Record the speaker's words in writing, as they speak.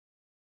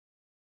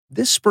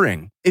This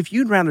spring, if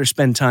you'd rather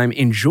spend time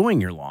enjoying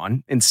your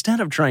lawn instead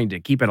of trying to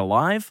keep it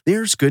alive,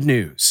 there's good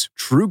news.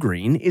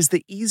 TruGreen is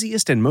the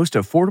easiest and most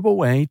affordable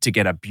way to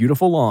get a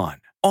beautiful lawn.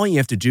 All you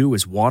have to do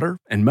is water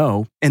and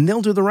mow, and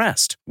they'll do the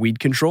rest. Weed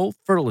control,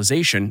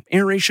 fertilization,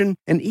 aeration,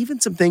 and even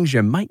some things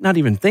you might not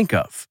even think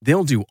of.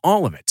 They'll do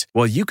all of it,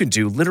 while you can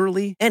do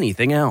literally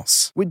anything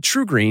else. With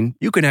TruGreen,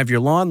 you can have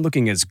your lawn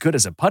looking as good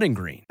as a putting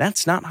green.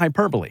 That's not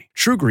hyperbole.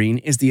 TruGreen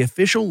is the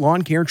official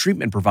lawn care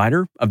treatment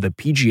provider of the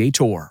PGA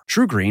Tour.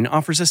 TruGreen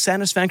offers a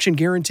satisfaction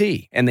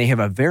guarantee, and they have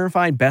a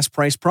verified best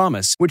price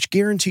promise, which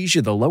guarantees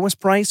you the lowest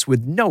price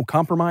with no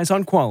compromise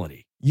on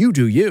quality. You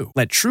do you.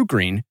 Let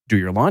TruGreen do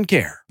your lawn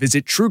care.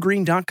 Visit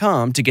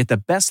TruGreen.com to get the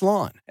best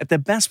lawn at the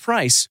best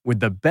price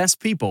with the best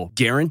people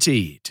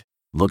guaranteed.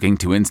 Looking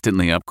to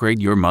instantly upgrade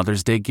your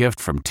Mother's Day gift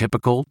from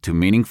typical to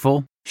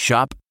meaningful?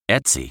 Shop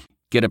Etsy.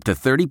 Get up to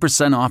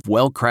 30% off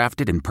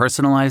well-crafted and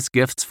personalized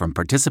gifts from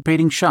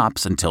participating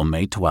shops until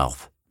May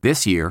 12th.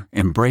 This year,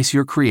 embrace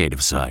your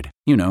creative side.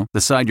 You know,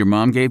 the side your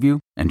mom gave you.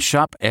 And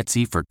shop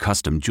Etsy for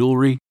custom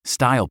jewelry,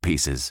 style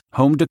pieces,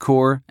 home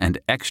decor, and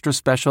extra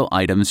special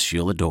items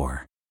she'll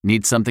adore.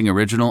 Need something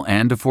original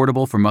and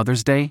affordable for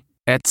Mother's Day?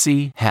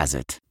 Etsy has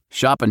it.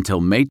 Shop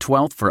until May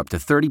 12th for up to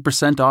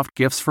 30% off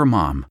gifts for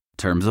mom.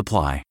 Terms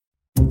apply.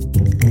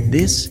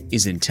 This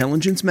is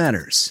Intelligence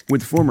Matters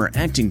with former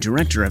acting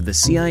director of the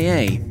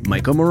CIA,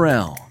 Michael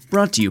Morell.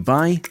 Brought to you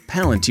by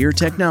Palantir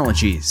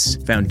Technologies,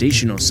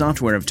 foundational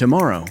software of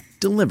tomorrow,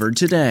 delivered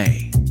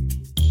today.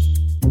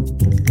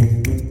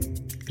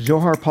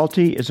 Zohar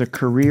Palti is a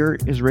career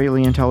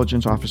Israeli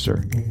intelligence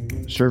officer,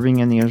 serving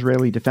in the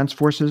Israeli Defense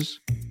Forces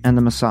and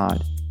the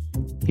Mossad.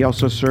 He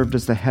also served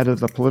as the head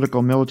of the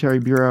Political Military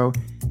Bureau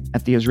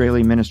at the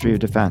Israeli Ministry of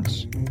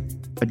Defense,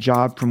 a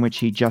job from which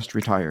he just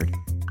retired.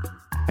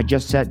 I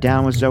just sat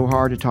down with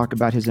Zohar to talk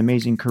about his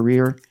amazing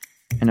career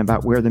and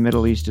about where the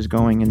Middle East is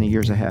going in the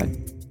years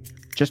ahead.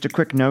 Just a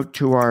quick note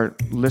to our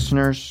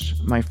listeners,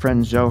 my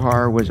friend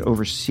Zohar was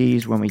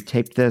overseas when we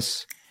taped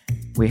this.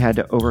 We had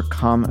to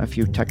overcome a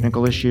few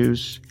technical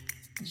issues,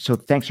 so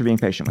thanks for being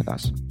patient with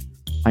us.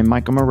 I'm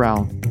Michael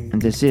Morell,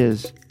 and this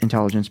is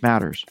Intelligence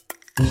Matters.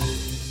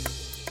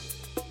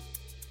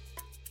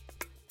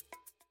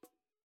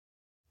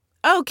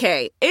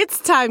 Okay, it's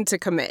time to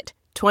commit.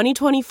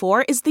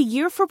 2024 is the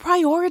year for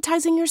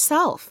prioritizing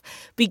yourself.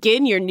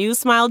 Begin your new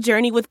smile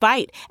journey with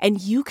Byte,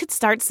 and you could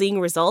start seeing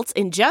results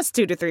in just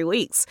 2 to 3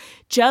 weeks.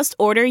 Just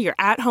order your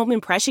at-home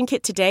impression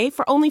kit today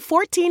for only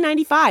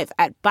 $14.95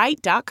 at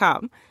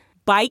Byte.com.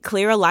 Byte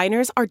Clear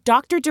aligners are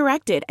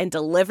doctor-directed and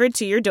delivered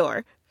to your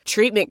door.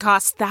 Treatment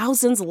costs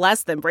thousands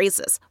less than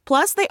braces.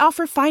 Plus, they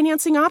offer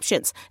financing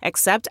options,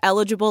 accept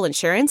eligible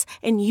insurance,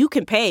 and you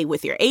can pay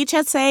with your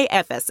HSA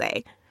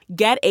FSA.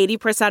 Get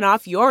 80%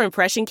 off your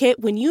impression kit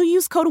when you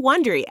use code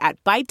WONDERY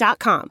at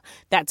Byte.com.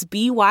 That's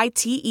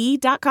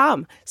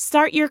BYTE.com.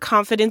 Start your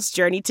confidence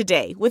journey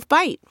today with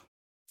Byte.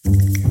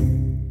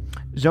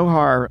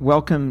 Zohar,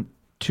 welcome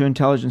to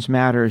Intelligence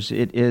Matters.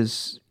 It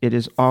is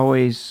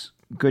always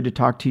good to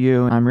talk to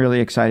you. I'm really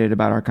excited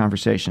about our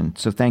conversation.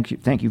 So thank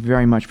you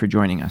very much for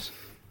joining us.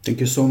 Thank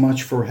you so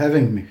much for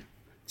having me.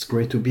 It's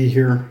great to be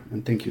here,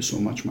 and thank you so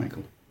much,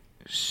 Michael.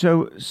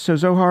 So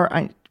Zohar,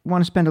 I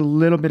want to spend a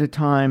little bit of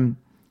time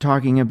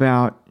talking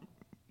about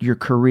your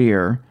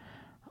career,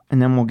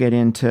 and then we'll get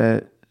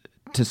into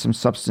some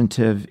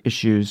substantive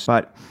issues.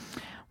 But I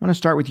want to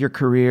start with your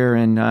career,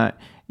 and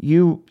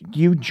you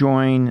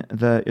join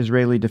the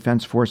Israeli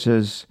Defense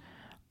Forces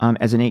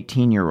as an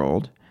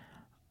 18-year-old,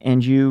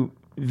 and you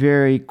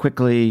very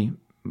quickly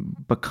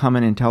become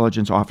an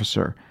intelligence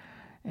officer.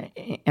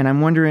 And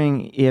I'm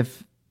wondering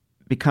if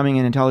becoming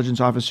an intelligence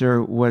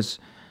officer was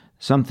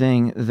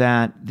something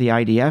that the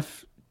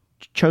IDF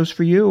chose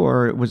for you,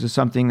 or was it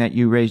something that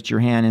you raised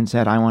your hand and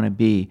said, I want to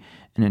be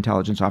an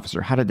intelligence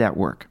officer? How did that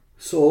work?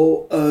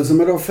 So, as a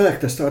matter of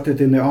fact, I started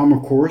in the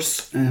armor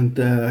course, and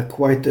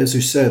quite, as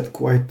you said,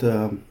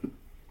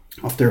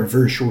 after a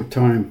very short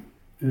time,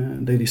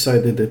 they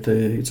decided that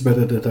it's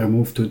better that I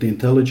move to the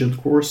intelligence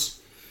course.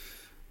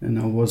 And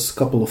I was a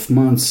couple of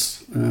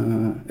months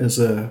as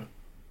a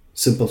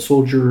simple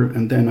soldier,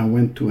 and then I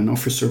went to an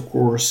officer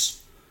course.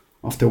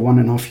 After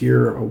 1.5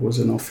 years, I was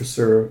an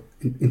officer,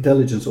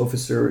 intelligence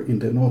officer in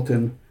the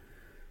northern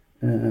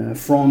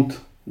front.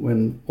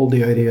 When all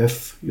the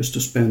IDF used to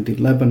spend in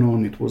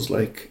Lebanon, it was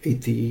like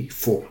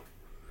 84.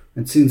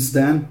 And since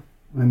then,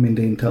 I'm in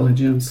the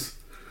intelligence,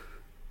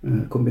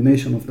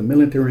 combination of the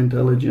military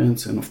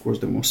intelligence and, of course,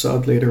 the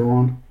Mossad later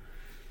on.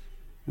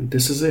 And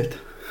this is it.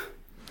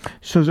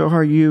 So,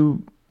 Zohar,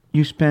 you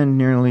spend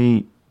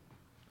nearly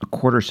a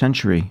quarter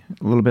century,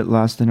 a little bit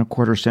less than a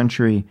quarter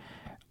century,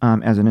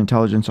 as an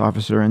intelligence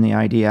officer in the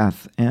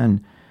IDF.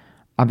 And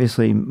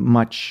obviously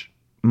much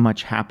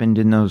happened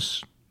in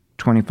those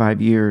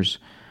 25 years.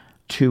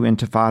 2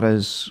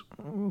 intifadas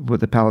with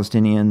the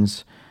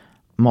Palestinians,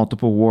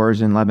 multiple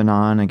wars in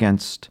Lebanon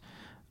against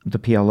the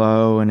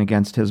PLO and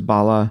against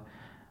Hezbollah,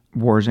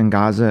 wars in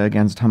Gaza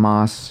against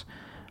Hamas.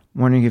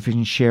 Wondering if you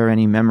can share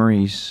any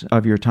memories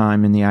of your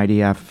time in the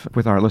IDF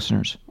with our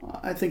listeners.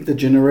 I think the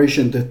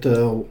generation that,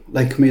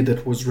 like me,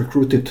 that was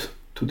recruited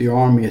to the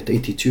army at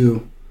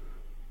 82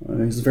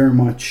 is very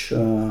much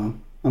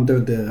under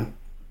the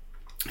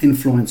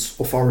influence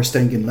of our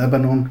staying in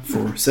Lebanon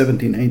for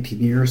 17, 18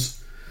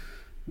 years.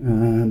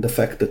 The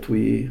fact that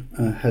we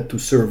had to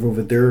serve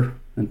over there,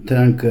 and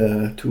thank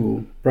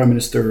to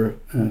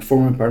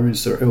former Prime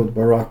Minister Ehud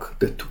Barak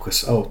that took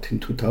us out in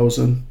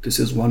 2000. This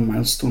is one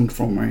milestone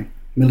from my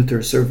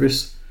military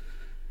service.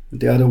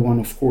 The other one,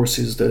 of course,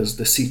 is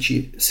the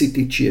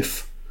city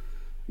chief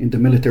in the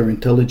military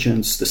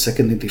intelligence, the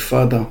Second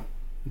Intifada.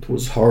 It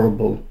was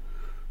horrible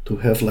to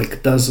have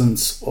like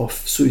dozens of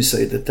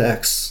suicide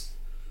attacks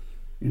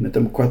in a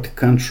democratic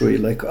country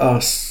like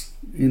us,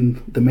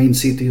 in the main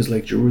cities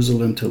like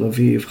Jerusalem, Tel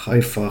Aviv,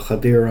 Haifa,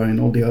 Hadera, and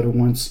all the other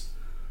ones.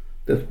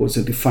 That was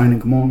a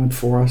defining moment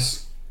for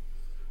us.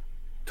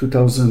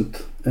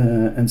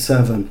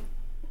 2007,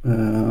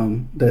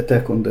 the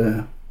attack on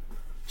the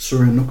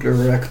Syrian nuclear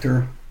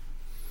reactor.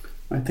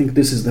 I think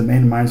this is the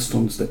main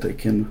milestones that I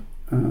can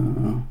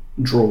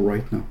draw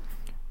right now.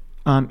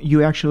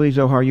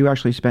 Zohar, you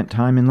actually spent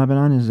time in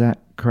Lebanon, is that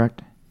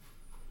correct?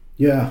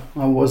 Yeah,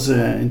 I was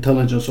an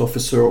intelligence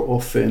officer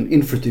of an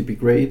infantry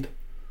brigade,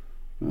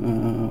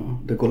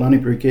 the Golani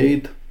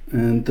Brigade,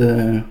 and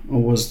I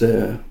was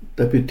the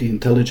deputy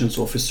intelligence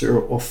officer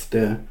of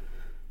the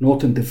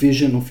Northern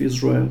Division of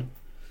Israel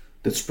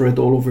that spread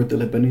all over the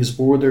Lebanese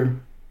border,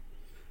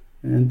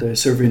 and I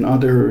served in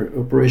other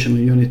operational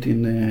unit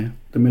in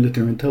the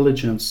military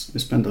intelligence. I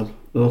spent a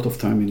lot of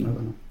time in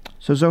Lebanon.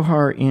 So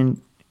Zohar,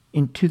 in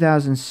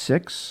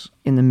 2006,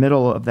 in the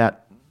middle of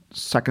that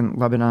second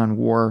Lebanon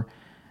war,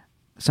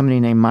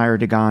 somebody named Meir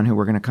Dagan, who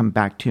we're going to come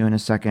back to in a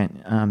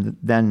second,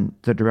 then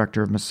the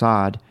director of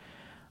Mossad,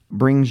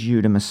 brings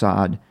you to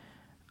Mossad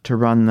to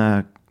run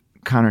the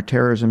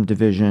counterterrorism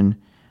division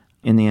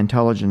in the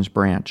intelligence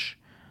branch.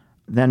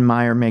 Then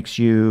Meir makes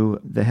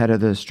you the head of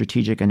the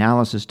strategic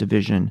analysis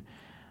division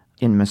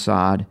in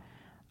Mossad.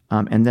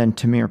 And then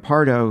Tamir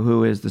Pardo,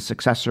 who is the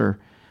successor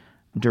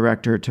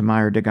director to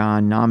Meir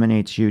Dagan,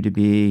 nominates you to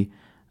be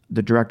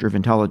the director of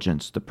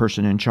intelligence, the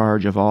person in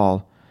charge of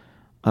all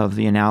of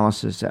the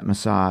analysis at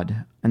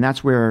Mossad. And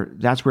that's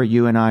where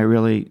you and I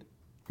really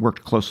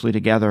worked closely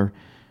together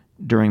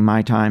during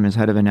my time as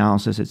head of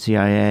analysis at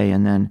CIA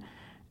and then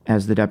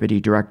as the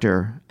deputy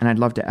director. And I'd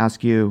love to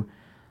ask you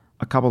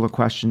a couple of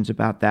questions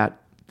about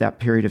that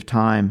period of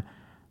time.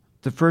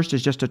 The first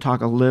is just to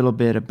talk a little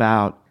bit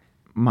about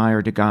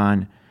Meir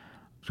Dagan,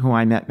 who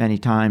I met many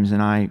times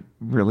and I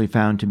really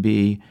found to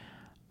be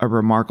a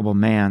remarkable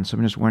man. So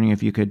I'm just wondering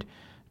if you could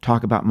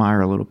talk about Meir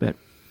a little bit.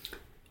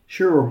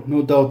 Sure,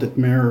 no doubt that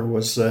Meir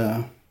was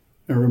a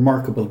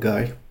remarkable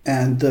guy.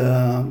 And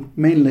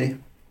mainly,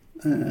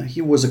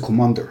 he was a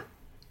commander.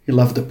 He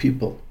loved the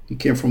people. He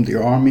came from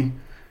the army,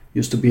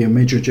 used to be a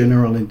major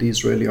general in the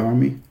Israeli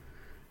army.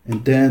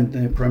 And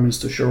then Prime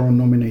Minister Sharon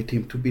nominated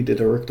him to be the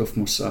director of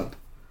Mossad.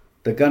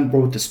 Dagan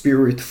brought the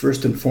spirit.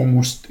 First and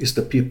foremost is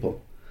the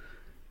people.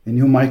 And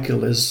you,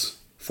 Michael, as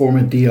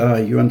former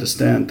DI, you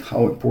understand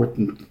how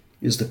important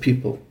is the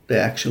people.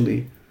 They're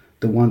actually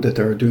the one that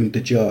are doing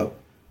the job.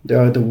 They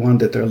are the one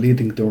that are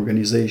leading the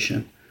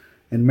organization.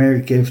 And Meir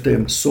gave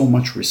them so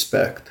much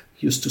respect.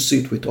 He used to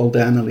sit with all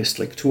the analysts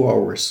like 2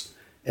 hours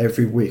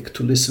every week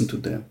to listen to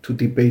them, to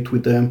debate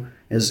with them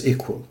as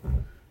equal.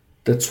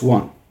 That's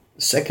one.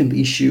 The second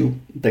issue,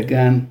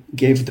 Dagan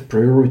gave the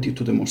priority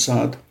to the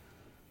Mossad.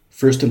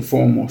 First and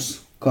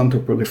foremost,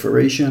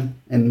 counterproliferation,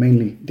 and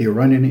mainly the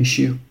Iranian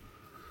issue.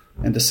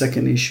 And the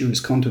second issue is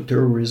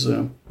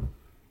counterterrorism,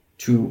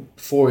 to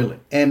foil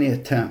any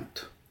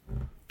attempt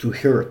to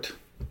hurt,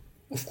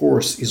 of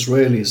course,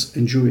 Israelis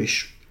and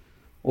Jewish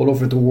all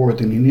over the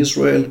world and in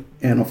Israel,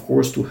 and of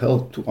course to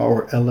help to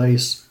our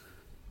allies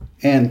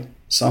and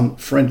some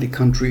friendly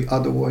country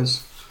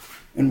otherwise.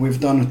 And we've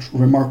done a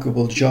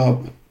remarkable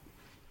job.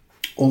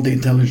 All the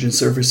intelligence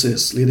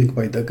services leading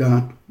by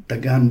Dagan.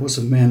 Dagan was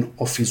a man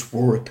of his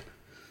word.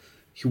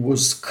 He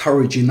was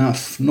courage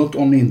enough, not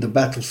only in the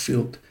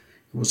battlefield,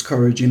 he was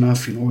courage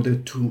enough in order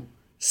to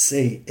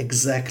say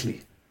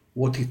exactly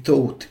what he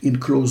thought in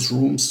closed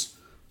rooms,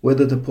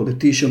 whether the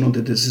politician or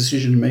the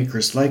decision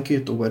makers like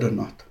it or whether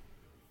not.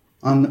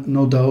 And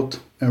no doubt,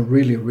 a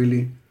really,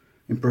 really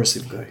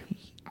impressive guy.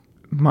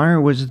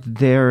 Meir was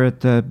there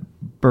at the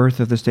birth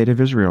of the State of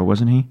Israel,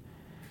 wasn't he?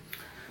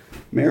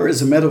 Meir,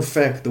 as a matter of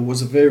fact, there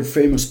was a very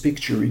famous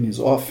picture in his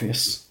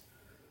office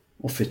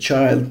of a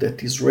child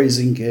that is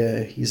raising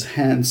his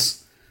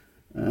hands,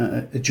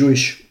 a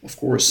Jewish, of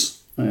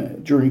course,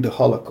 during the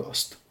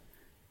Holocaust.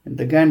 And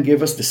Dagan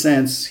gave us the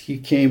sense he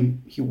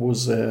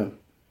was an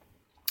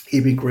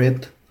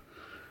immigrant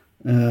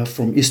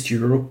from East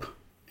Europe,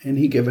 and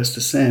he gave us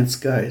the sense,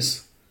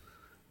 guys,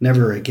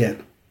 never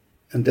again.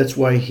 And that's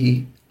why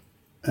he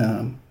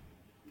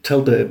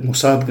tell the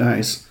Mossad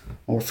guys,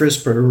 our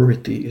first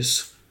priority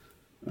is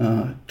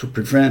to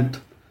prevent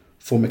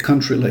from a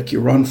country like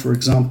Iran, for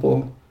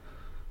example,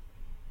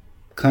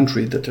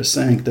 country that are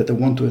saying that they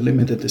want to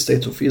eliminate the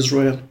state of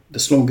Israel. The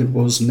slogan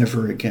was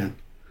never again.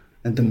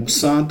 And the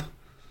Mossad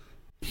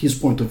His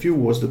point of view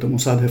was that the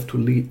Mossad have to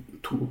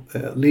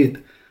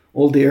lead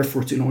all the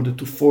efforts in order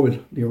to foil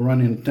the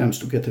Iranian attempts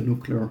to get a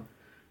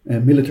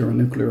military and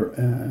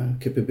nuclear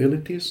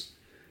capabilities.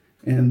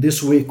 And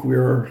this week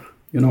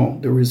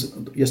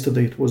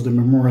yesterday it was the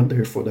Memorial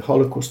Day for the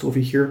Holocaust over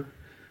here.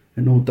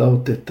 And no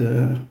doubt that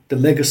the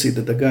legacy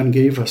that Dagan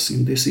gave us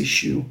in this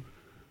issue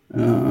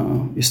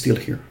is still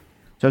here.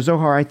 So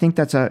Zohar, I think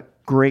that's a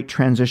great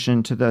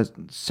transition to the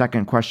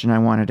second question I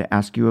wanted to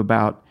ask you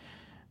about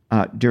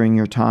during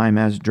your time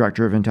as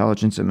Director of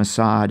Intelligence at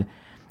Mossad,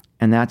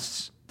 and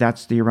that's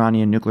the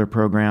Iranian nuclear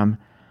program,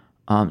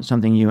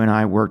 something you and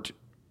I worked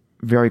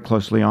very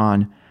closely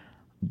on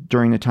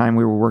during the time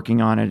we were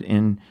working on it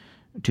in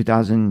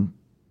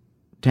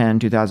 2010,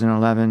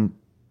 2011,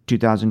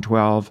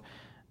 2012.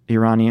 The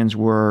Iranians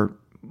were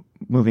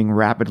moving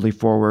rapidly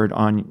forward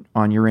on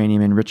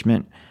uranium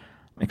enrichment,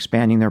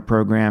 expanding their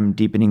program,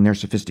 deepening their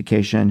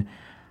sophistication.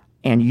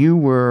 And you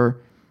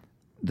were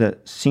the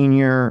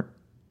senior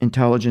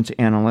intelligence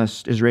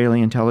analyst,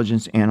 Israeli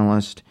intelligence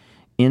analyst,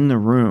 in the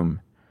room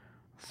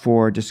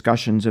for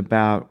discussions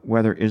about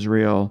whether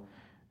Israel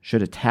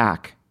should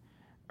attack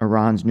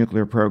Iran's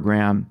nuclear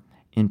program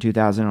in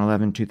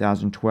 2011,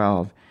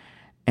 2012.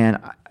 And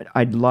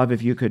I'd love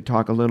if you could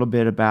talk a little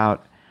bit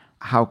about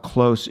how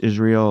close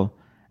Israel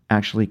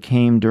actually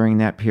came during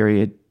that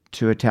period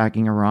to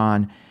attacking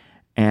Iran,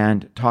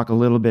 and talk a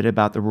little bit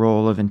about the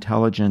role of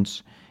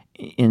intelligence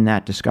in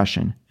that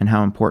discussion and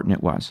how important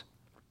it was.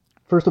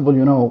 First of all,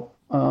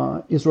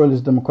 Israel is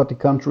a democratic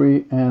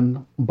country,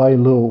 and by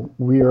law,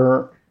 we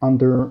are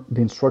under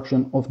the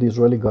instruction of the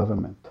Israeli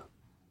government.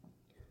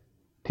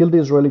 Till the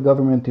Israeli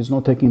government is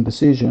not taking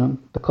decision,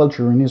 the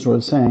culture in Israel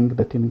is saying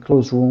that in a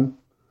closed room,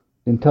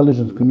 the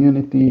intelligence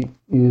community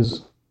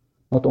is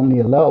not only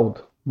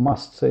allowed,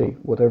 must say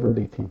whatever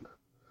they think.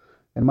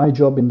 And my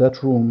job in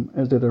that room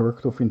as the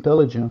Director of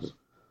Intelligence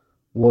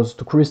was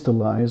to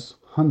crystallize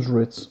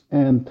hundreds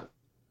and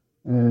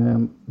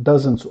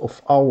dozens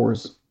of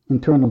hours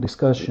internal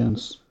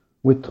discussions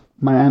with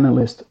my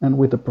analysts and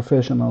with the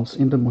professionals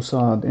in the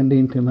Mossad and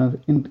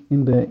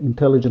in the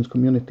intelligence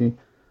community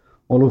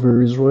all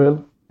over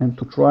Israel, and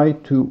to try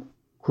to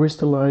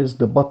crystallize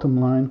the bottom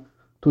line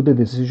to the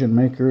decision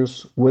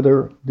makers,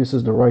 whether this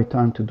is the right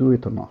time to do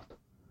it or not.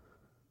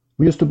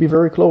 We used to be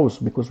very close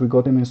because we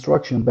got an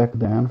instruction back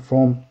then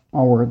from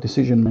our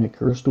decision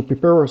makers to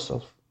prepare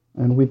ourselves,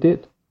 and we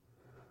did.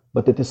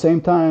 But at the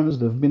same time,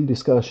 there have been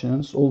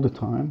discussions all the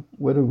time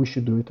whether we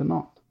should do it or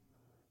not.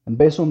 And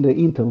based on the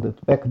intel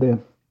that back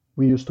then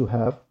we used to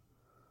have,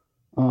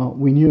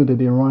 we knew that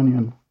the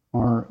Iranians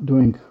are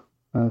doing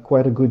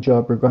quite a good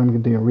job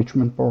regarding the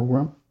enrichment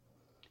program.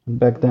 And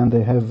back then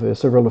they have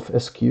several of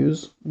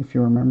SQs, if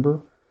you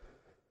remember.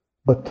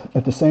 But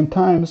at the same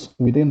time,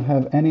 we didn't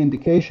have any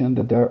indication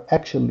that they're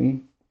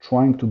actually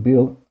trying to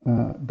build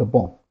the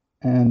bomb.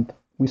 And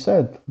we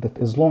said that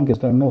as long as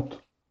they're not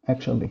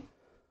actually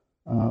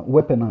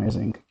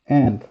weaponizing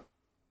and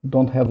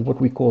don't have what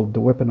we call the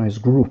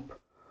weaponized group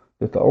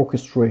that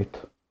orchestrate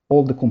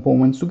all the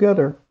components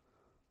together,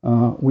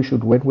 we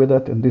should wait with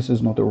that, and this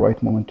is not the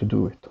right moment to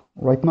do it.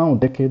 Right now, a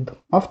decade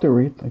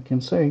after it, I can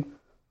say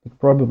that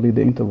probably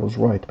the intel was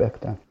right back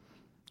then.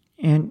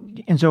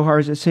 And Zohar,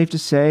 is it safe to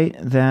say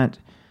that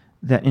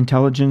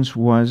intelligence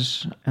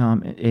was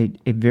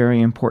a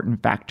very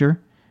important factor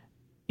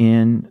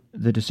in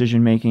the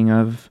decision-making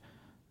of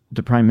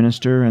the Prime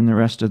Minister and the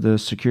rest of the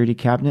security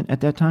cabinet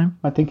at that time?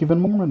 I think even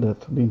more than that.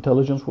 The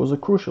intelligence was a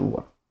crucial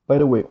one. By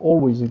the way,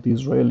 always in the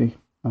Israeli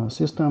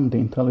system, the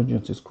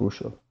intelligence is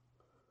crucial.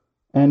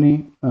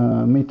 Any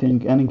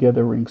meeting, any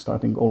gathering,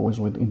 starting always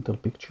with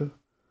intel picture,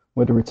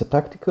 whether it's a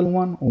tactical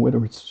one or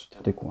whether it's a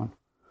static one.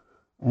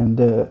 And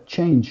the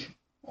change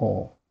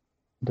or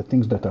the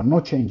things that are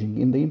not changing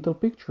in the intel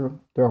picture,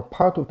 they are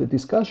part of the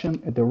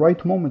discussion at the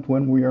right moment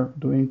when we are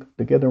doing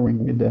the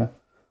gathering with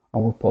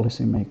our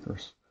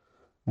policymakers.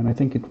 And I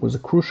think it was a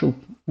crucial,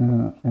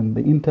 and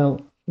the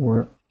intel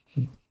were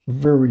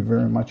very,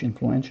 very much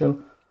influential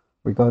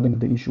regarding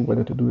the issue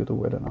whether to do it or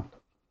whether not.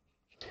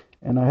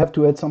 And I have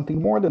to add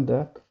something more than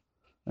that.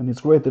 And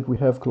it's great that we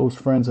have close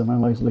friends and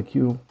allies like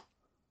you,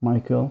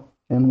 Michael,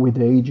 and with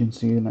the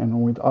agency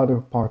and with other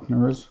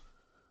partners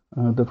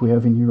that we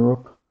have in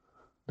Europe,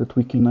 that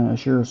we can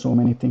share so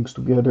many things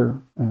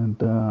together, and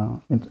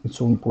it's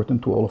so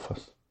important to all of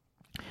us.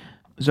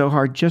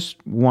 Zohar,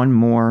 just one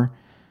more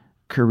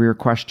career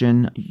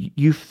question.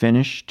 You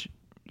finished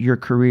your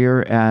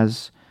career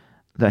as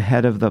the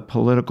head of the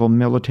Political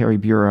Military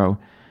Bureau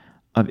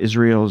of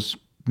Israel's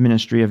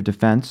Ministry of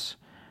Defense.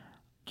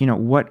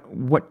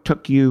 What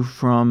took you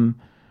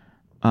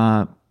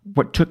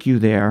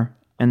there,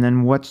 and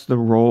then what's the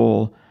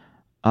role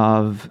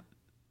of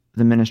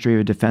the Ministry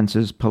of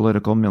Defense's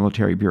Political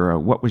Military Bureau?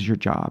 What was your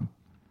job?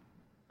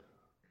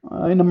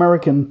 In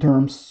American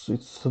terms,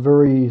 it's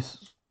very,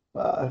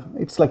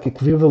 it's like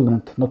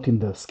equivalent, not in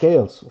the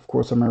scales. Of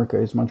course,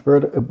 America is much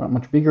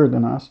bigger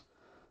than us.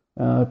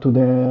 To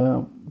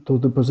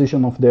the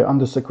position of the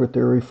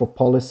Undersecretary for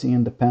Policy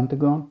in the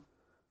Pentagon,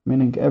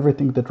 meaning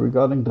everything that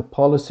regarding the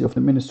policy of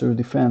the Ministry of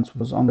Defense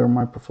was under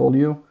my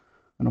portfolio.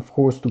 And of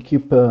course, to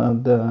keep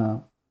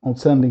the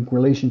outstanding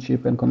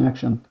relationship and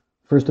connection,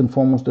 first and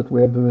foremost, that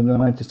we have with the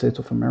United States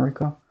of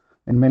America,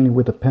 and mainly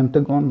with the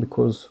Pentagon,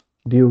 because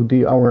DoD,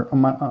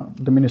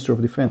 the Ministry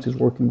of Defense is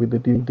working with the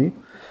DoD,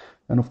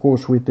 and of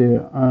course with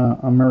the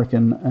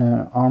American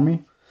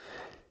Army,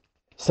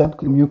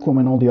 CENTCOM, EUCOM,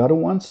 and all the other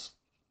ones,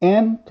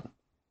 and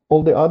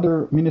all the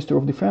other Ministry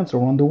of Defense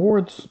around the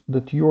world,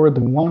 that you are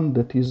the one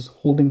that is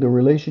holding the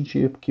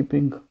relationship,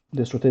 keeping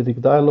the strategic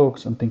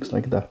dialogues and things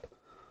like that.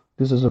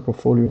 This is a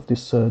portfolio of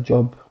this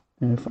job,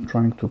 if I'm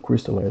trying to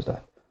crystallize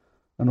that.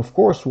 And of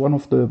course, one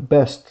of the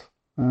best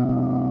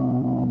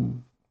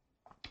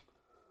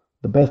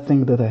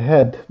thing that I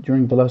had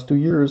during the last 2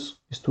 years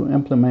is to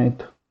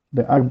implement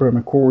the Abraham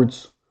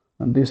Accords,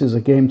 and this is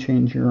a game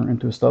changer, and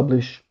to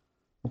establish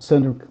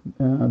outstanding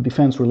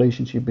defense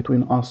relationship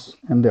between us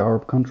and the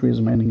Arab countries,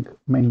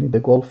 mainly the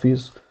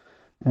Gulfies,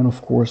 and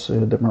of course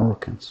the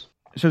Moroccans.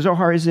 So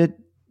Zohar, is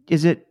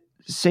it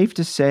safe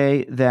to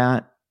say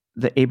that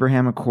the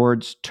Abraham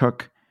Accords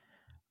took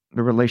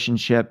the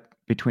relationship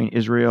between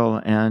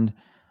Israel and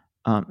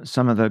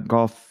some of the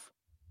Gulf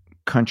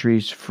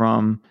countries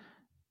from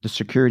the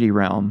security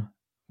realm,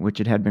 which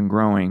it had been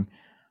growing,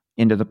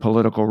 into the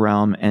political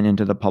realm and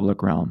into the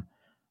public realm?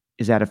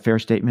 Is that a fair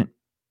statement?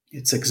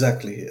 It's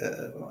exactly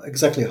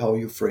how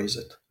you phrase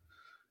it.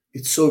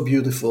 It's so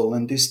beautiful,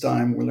 and this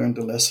time we learned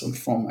a lesson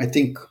from, I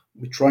think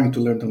we're trying to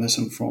learn the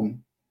lesson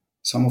from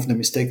some of the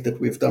mistakes that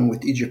we've done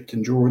with Egypt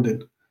and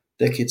Jordan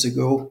decades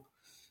ago.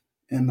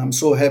 And I'm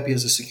so happy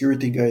as a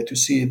security guy to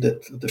see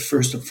that the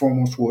first and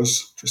foremost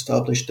was to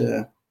establish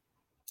the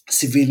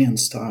civilian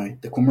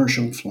side, the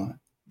commercial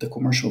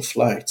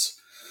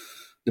flights,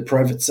 the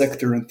private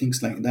sector and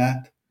things like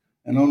that.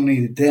 And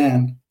only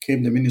then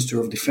came the Ministry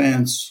of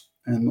Defense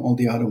and all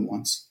the other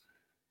ones.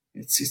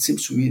 It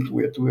seems to me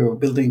that we are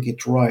building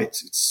it right.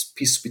 It's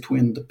peace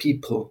between the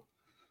people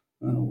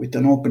with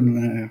an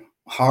open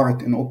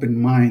heart and open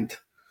mind.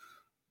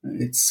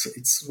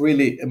 It's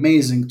really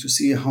amazing to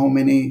see how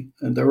many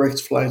direct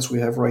flights we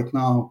have right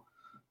now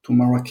to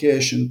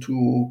Marrakesh and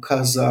to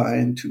Gaza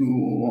and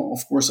to,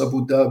 of course,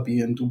 Abu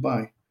Dhabi and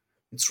Dubai.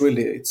 It's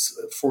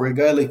for a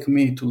guy like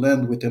me to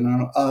land with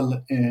an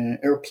Al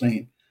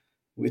airplane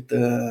with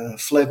the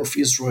flag of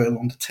Israel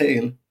on the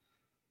tail.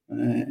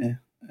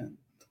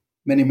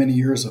 Many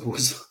years I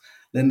was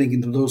landing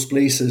into those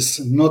places,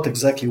 not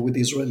exactly with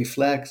Israeli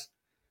flags.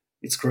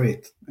 It's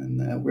great,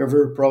 and we're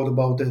very proud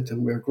about it,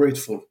 and we're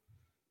grateful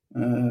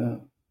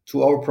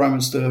to our Prime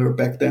Minister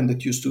back then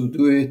that used to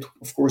do it,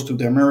 of course to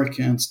the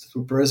Americans, to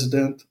the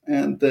President,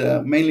 and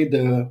mainly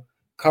the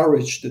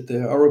courage that the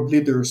Arab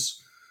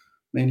leaders,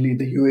 mainly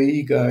the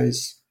UAE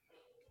guys,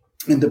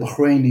 and the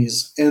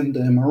Bahrainis, and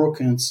the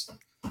Moroccans,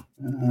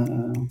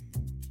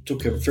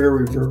 took a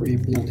very, very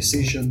bold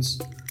decisions,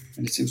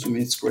 and it seems to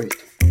me it's great.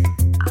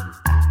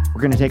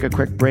 We're going to take a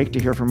quick break to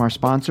hear from our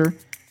sponsor,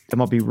 then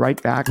we'll be right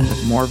back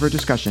with more of our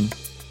discussion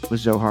with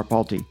Zohar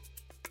Palti.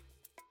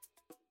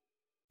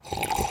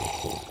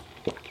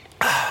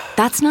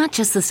 That's not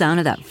just the sound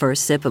of that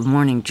first sip of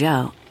Morning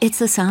Joe. It's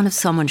the sound of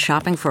someone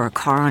shopping for a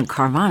car on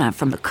Carvana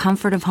from the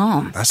comfort of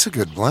home. That's a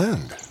good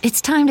blend.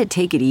 It's time to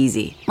take it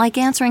easy, like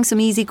answering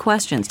some easy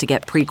questions to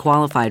get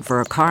pre-qualified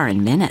for a car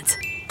in minutes.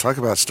 Talk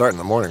about starting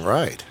the morning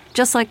right.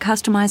 Just like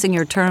customizing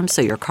your terms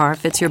so your car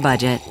fits your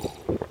budget.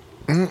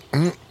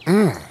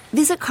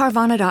 Visit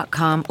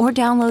Carvana.com or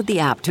download the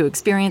app to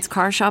experience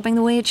car shopping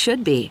the way it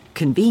should be.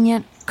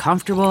 Convenient,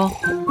 comfortable.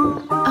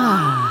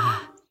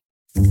 Ah.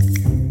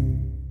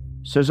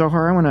 So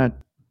Zohar, I want to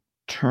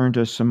turn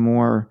to some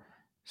more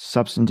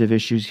substantive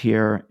issues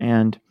here.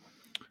 And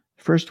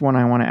first one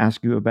I want to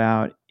ask you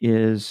about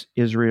is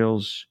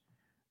Israel's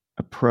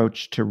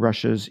approach to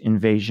Russia's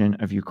invasion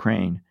of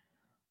Ukraine.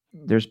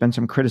 There's been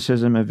some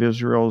criticism of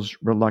Israel's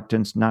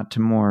reluctance not to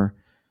more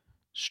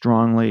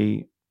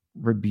strongly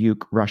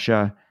rebuke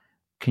Russia.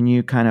 Can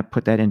you kind of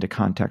put that into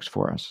context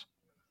for us?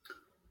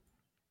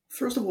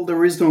 First of all,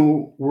 there is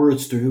no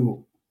words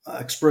to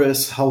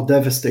express how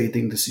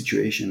devastating the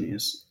situation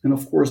is. And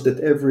of course, that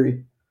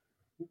every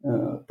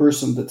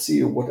person that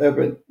sees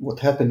what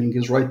happening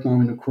is right now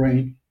in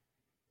Ukraine,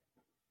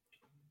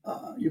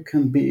 you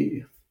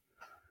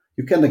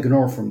can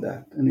ignore from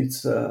that. And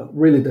it's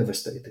really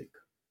devastating.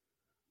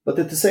 But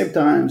at the same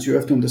time, you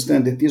have to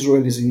understand that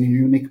Israel is in a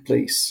unique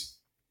place.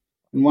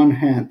 On one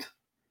hand,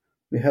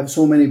 we have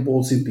so many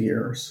balls in the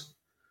air.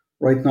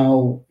 Right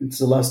now, it's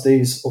the last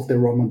days of the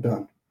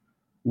Ramadan.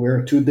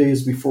 We're 2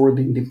 days before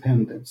the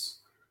independence.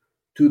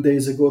 3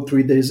 days ago,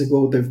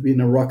 there's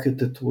been a rocket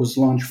that was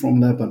launched from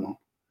Lebanon.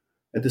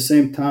 At the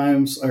same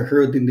time, I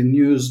heard in the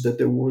news that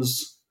there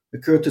was a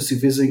courtesy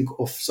visit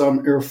of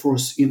some Air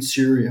Force in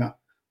Syria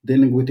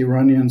dealing with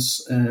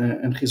Iranians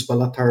and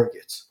Hezbollah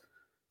targets.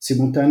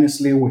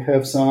 Simultaneously, we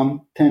have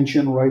some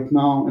tension right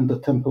now in the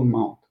Temple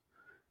Mount.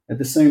 At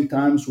the same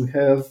time, we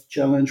have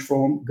challenge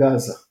from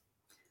Gaza.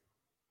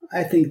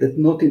 I think that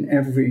not in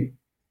every,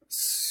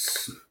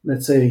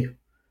 let's say,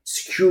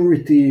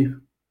 security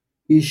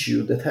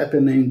issue that's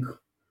happening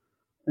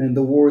and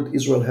the word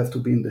Israel have to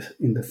be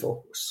in the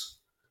focus.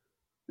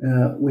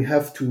 We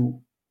have to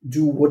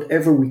do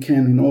whatever we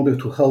can in order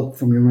to help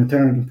from a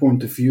humanitarian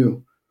point of view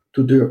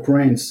to the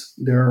Ukrainians.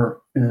 They are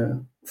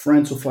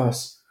friends of us,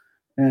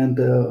 and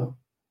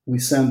we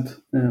send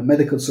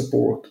medical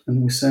support, and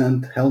we send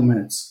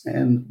helmets,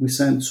 and we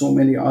send so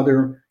many other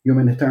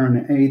humanitarian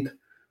aid.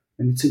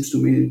 And it seems to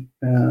me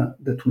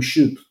that we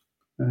should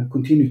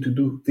continue to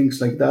do things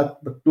like that,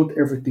 but not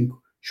everything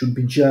should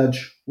be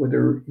judged,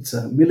 whether it's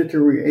a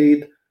military aid,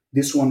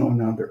 this one or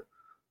another.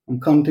 I'm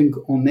counting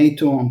on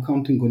NATO, I'm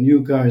counting on you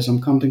guys,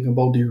 I'm counting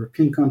about the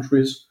European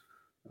countries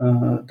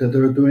that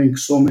are doing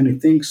so many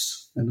things,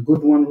 and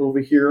good ones over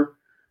here.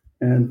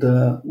 And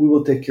we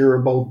will take care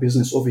about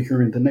business over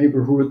here in the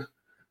neighborhood,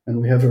 and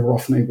we have a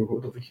rough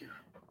neighborhood over here.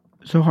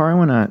 Zohar, I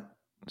want to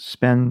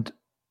spend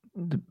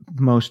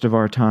most of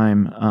our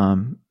time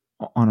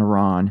on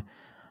Iran,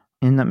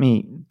 and let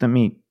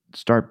me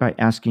start by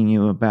asking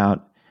you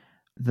about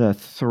the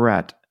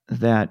threat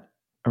that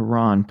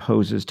Iran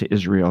poses to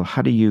Israel.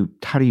 How do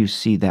you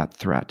see that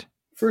threat?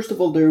 First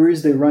of all, there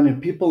is the Iranian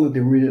people and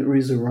there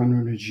is the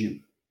Iranian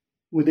regime.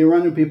 With the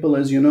Iranian people,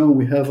 as you know,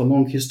 we have a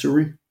long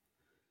history,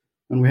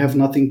 and we have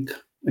nothing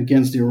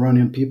against the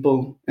Iranian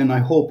people, and I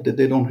hope that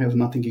they don't have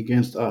nothing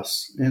against us.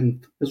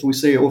 And as we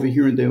say over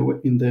here in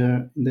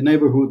the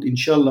neighborhood,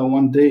 inshallah,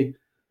 one day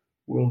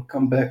we'll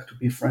come back to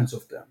be friends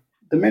of them.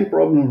 The main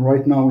problem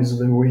right now is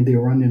with the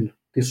Iranian,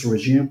 this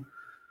regime,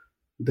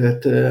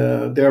 that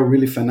they are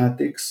really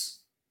fanatics.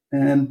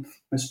 And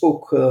I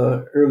spoke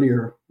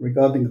earlier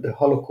regarding the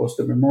Holocaust,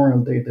 the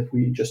Memorial Day that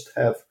we just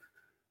have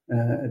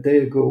a day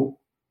ago.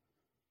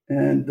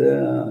 And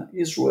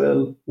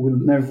Israel will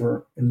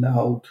never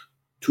allow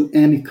to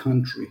any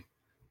country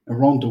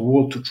around the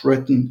world to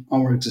threaten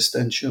our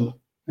existential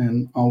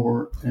and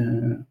our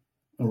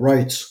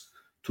rights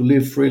to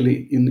live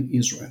freely in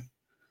Israel.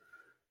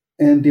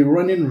 And the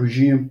Iranian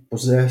regime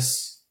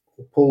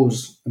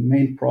pose a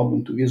main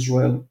problem to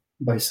Israel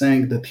by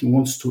saying that he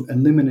wants to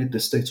eliminate the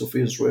states of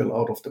Israel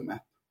out of the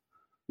map.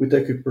 We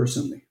take it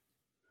personally.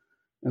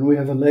 And we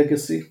have a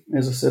legacy,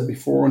 as I said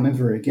before,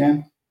 never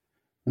again.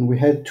 And we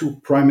had two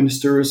prime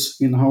ministers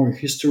in our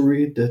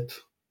history that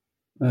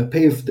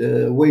paved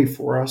the way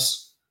for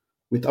us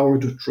with our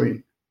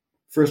doctrine.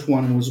 First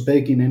one was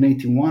Begin in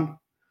 1981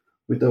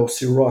 with the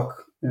Sirak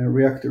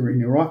reactor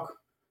in Iraq.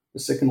 The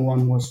second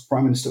one was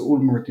Prime Minister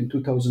Olmert in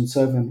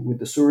 2007 with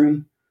the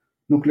Syrian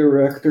nuclear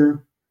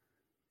reactor.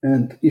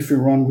 And if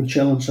Iran will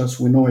challenge us,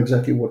 we know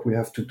exactly what we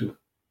have to do.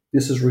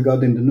 This is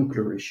regarding the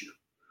nuclear issue.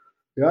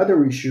 The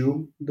other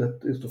issue that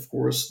is, of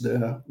course,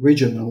 the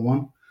regional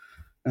one,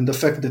 and the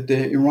fact that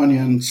the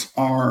Iranians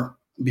are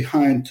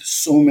behind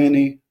so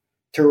many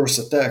terrorist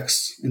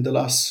attacks in the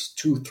last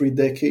 2-3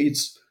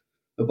 decades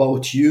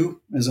about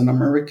you as an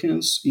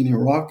Americans in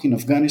Iraq, in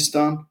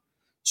Afghanistan,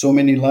 so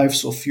many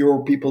lives of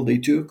your people they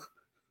took.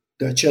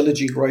 They're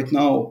challenging right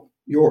now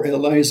your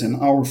allies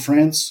and our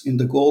friends in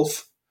the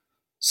Gulf.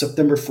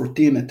 September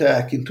 14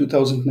 attack in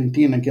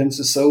 2019 against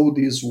the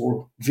Saudis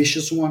were a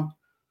vicious one.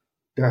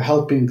 They're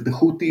helping the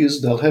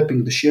Houthis, they're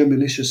helping the Shia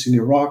militias in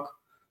Iraq.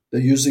 They're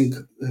using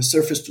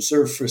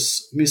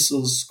surface-to-surface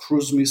missiles,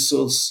 cruise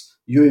missiles,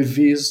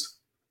 UAVs.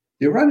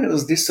 The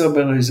Iranians are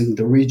destabilizing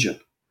the region.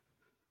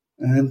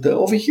 And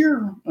over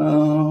here,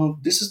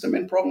 this is the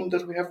main problem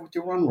that we have with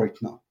Iran right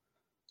now.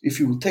 If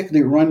you take the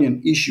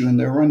Iranian issue and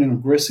the Iranian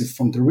aggressive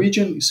from the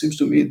region, it seems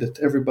to me that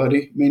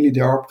everybody, mainly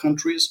the Arab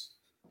countries,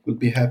 would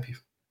be happy.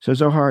 So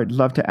Zohar, I'd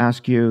love to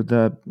ask you,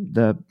 the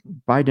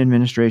Biden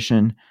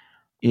administration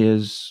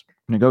is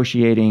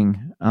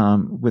negotiating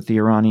with the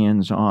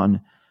Iranians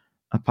on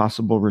a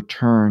possible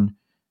return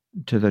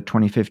to the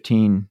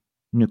 2015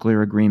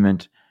 nuclear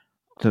agreement.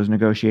 Those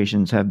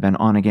negotiations have been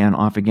on again,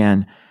 off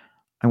again.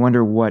 I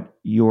wonder what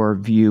your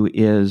view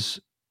is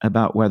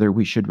about whether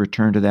we should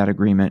return to that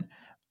agreement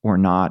or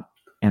not,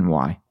 and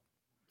why.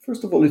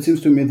 First of all, it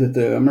seems to me that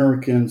the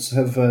Americans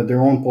have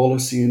their own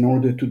policy in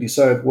order to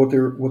decide what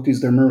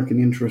is the American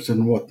interest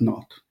and what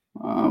not.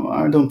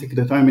 I don't think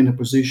that I'm in a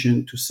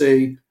position to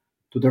say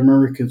to the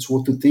Americans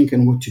what to think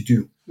and what to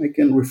do. I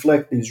can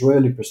reflect the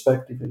Israeli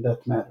perspective in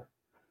that matter.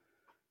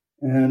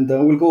 And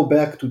we'll go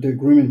back to the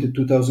agreement in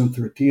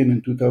 2013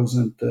 and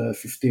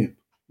 2015,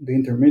 the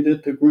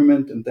intermediate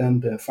agreement and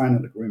then the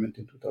final agreement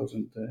in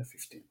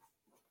 2015.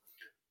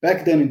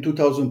 Back then in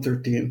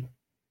 2013,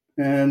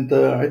 and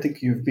I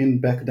think you've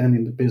been back then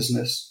in the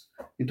business,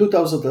 in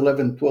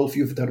 2011-12,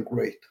 you've done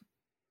great.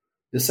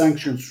 The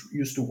sanctions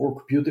used to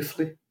work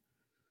beautifully,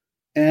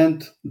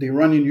 and the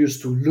Iranian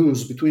used to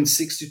lose between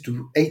 $60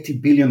 to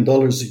 $80 billion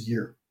a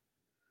year.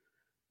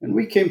 And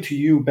we came to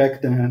you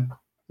back then,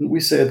 and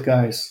we said,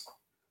 guys,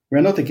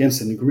 we're not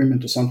against an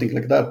agreement or something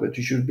like that, but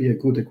it should be a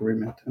good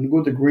agreement. And a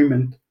good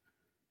agreement,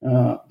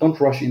 don't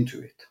rush into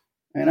it.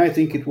 And I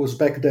think it was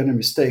back then a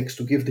mistake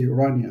to give the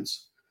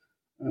Iranians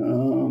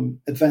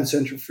advanced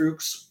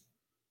centrifuges.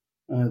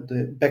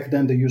 Back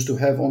then they used to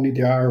have only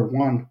the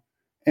IR-1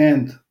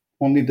 and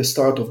only the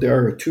start of the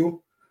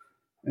IR-2.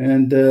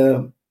 And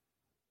the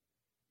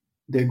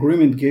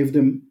agreement gave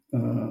them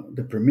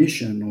the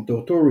permission or the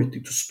authority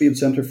to spin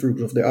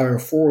centrifuges of the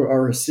IR4,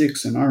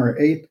 IR6, and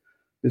IR8,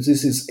 that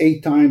this is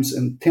 8 times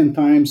and 10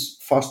 times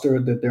faster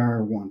than the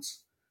IR1s.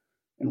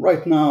 And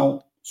right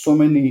now,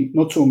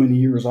 not so many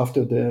years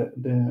after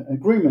the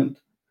agreement,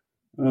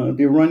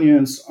 the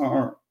Iranians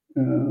are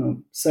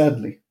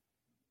sadly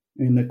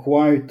in a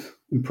quite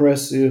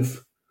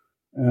impressive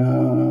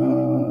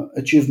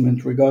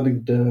achievement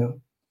regarding the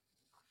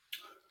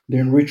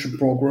enrichment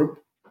program.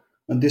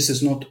 And this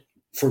is not,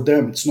 for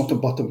them, it's not a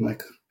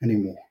bottleneck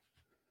anymore.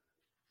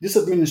 This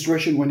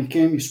administration, when it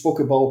came, he spoke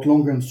about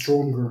longer and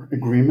stronger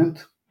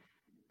agreement.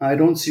 I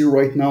don't see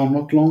right now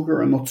not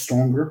longer and not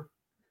stronger.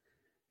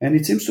 And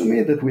it seems to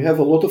me that we have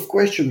a lot of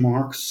question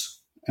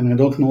marks, and I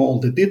don't know all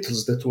the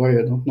details. That's why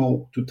I don't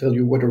know to tell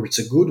you whether it's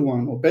a good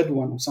one or bad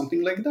one or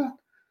something like that.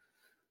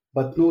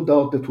 But no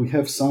doubt that we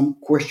have some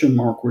question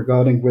mark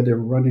regarding whether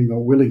Iranians are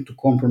willing to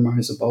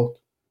compromise about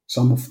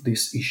some of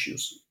these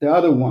issues. The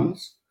other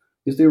ones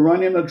is the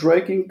Iranians are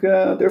dragging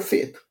their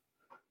feet.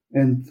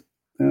 And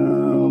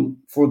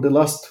for the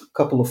last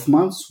couple of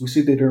months, we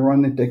see that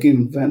Iran is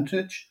taking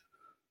advantage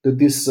that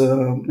this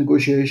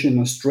negotiation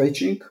is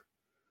stretching.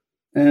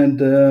 And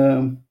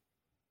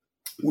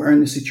we're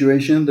in a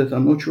situation that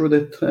I'm not sure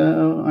that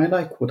I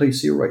like what I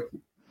see right now.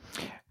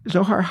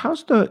 Zohar,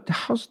 how's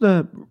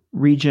the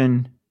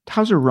region?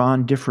 How's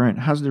Iran different?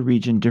 How's the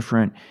region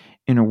different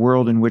in a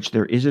world in which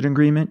there is an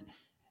agreement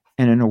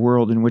and in a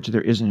world in which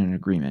there isn't an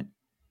agreement?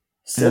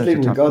 Sadly,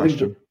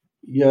 regarding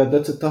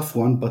that's a tough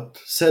one. But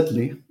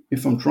sadly,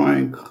 if I'm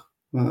trying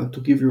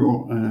to give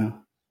you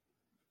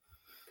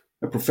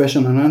a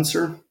professional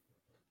answer,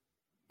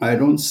 I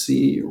don't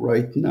see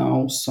right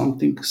now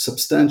something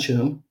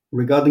substantial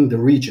regarding the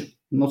region.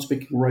 I'm not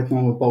speaking right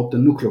now about the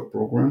nuclear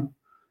program,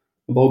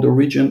 about the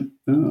region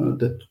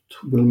that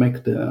will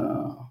make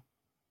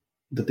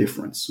the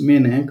difference.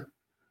 Meaning,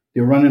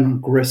 the Iranian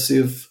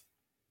aggressive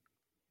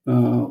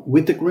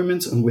with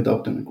agreements and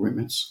without an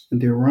agreements.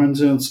 And the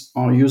Iranians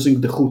are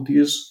using the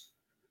Houthis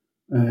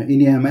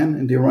in Yemen,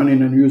 and the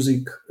Iranians are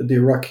using the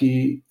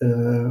Iraqi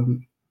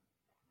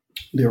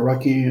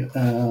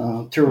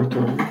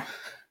territory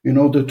in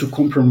order to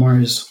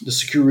compromise the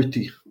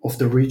security of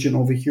the region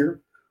over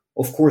here.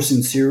 Of course,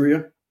 in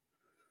Syria,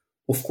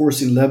 of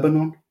course, in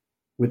Lebanon,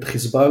 with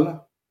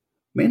Hezbollah.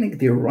 Meaning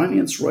the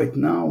Iranians right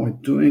now are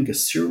doing a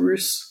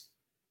serious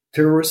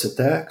terrorist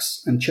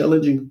attacks and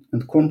challenging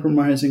and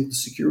compromising the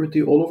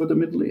security all over the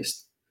Middle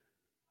East.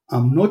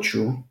 I'm not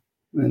sure,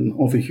 and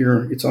over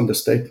here it's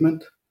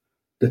understatement,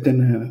 that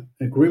an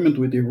agreement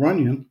with the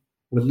Iranian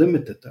will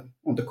limit them.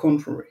 On the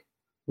contrary,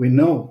 we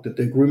know that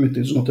the agreement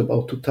is not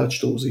about to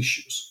touch those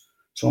issues.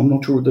 So I'm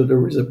not sure that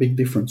there is a big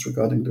difference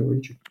regarding the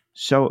region.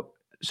 So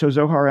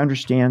Zohar, I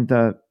understand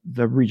the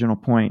regional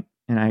point,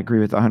 and I agree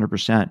with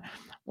 100%.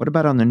 What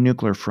about on the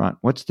nuclear front?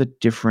 What's the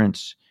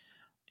difference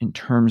in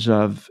terms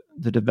of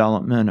the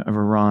development of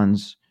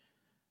Iran's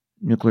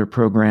nuclear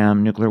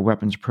program, nuclear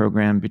weapons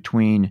program,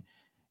 between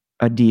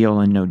a deal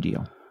and no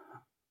deal?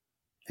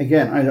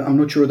 Again, I'm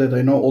not sure that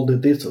I know all the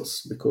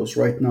details because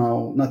right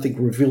now nothing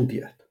revealed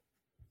yet.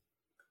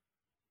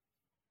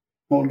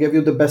 I'll give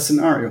you the best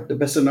scenario. The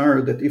best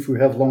scenario that if we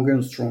have longer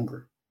and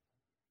stronger,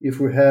 if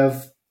we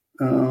have,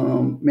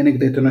 meaning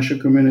the international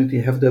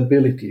community have the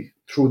ability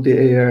through the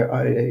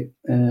AIIA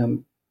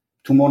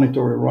to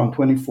monitor Iran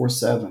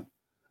 24/7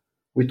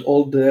 with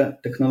all the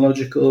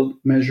technological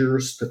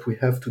measures that we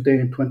have today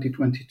in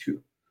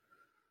 2022,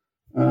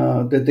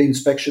 that the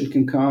inspection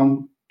can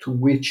come to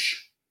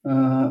which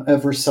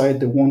every side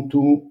they want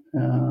to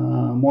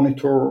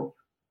monitor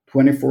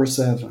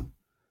 24/7.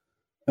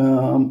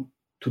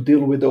 To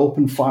deal with the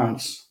open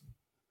files.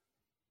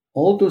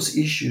 All those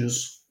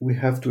issues, we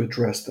have to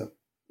address them.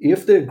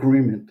 If the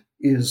agreement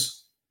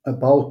is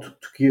about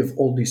to give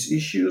all these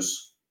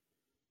issues,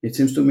 it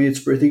seems to me it's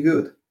pretty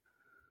good.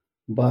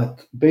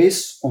 But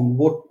based on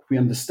what we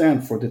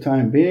understand for the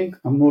time being,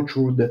 I'm not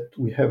sure that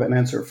we have an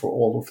answer for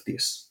all of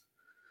this.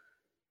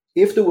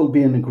 If there will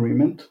be an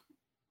agreement,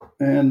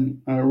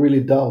 and I really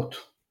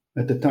doubt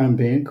at the time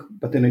being,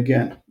 but then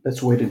again,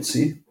 let's wait and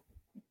see.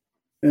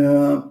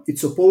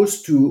 It's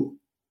supposed to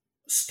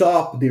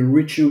stop the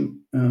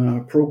enriching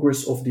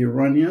progress of the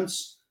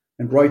Iranians.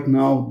 And right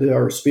now they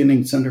are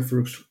spinning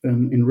centrifuges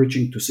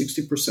enriching to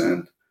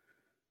 60%.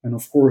 And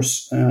of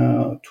course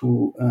to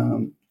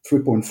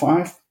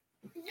 3.5.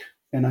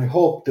 And I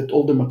hope that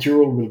all the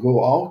material will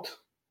go out.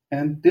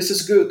 And this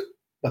is good.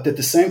 But at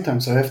the same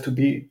time, so I have to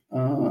be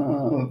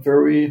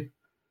very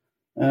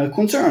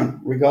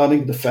concerned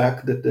regarding the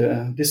fact that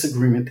this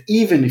agreement,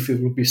 even if it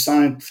will be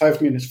signed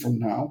 5 minutes from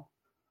now,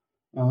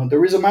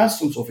 there is a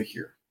milestone over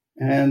here.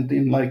 And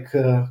in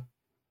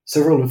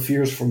several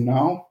years from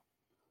now,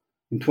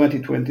 in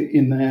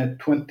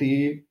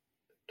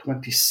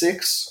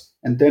 2026,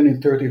 and then in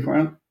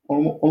 31,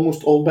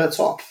 almost all bets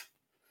off.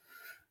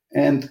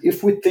 And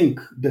if we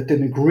think that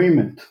an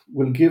agreement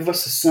will give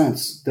us a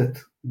sense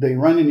that the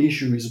Iranian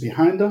issue is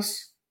behind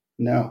us,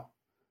 no.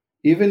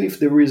 Even if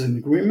there is an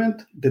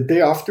agreement, the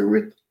day after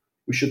it,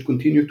 We should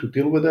continue to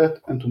deal with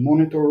that and to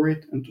monitor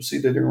it and to see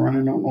that the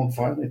Iranians are not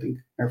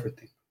violating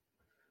everything.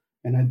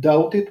 And I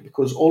doubt it,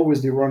 because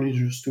always the Iranians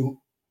used to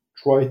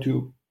try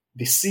to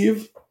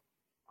deceive.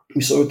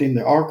 We saw it in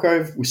the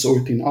archive. We saw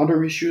it in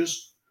other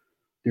issues.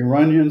 The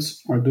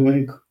Iranians are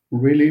doing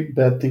really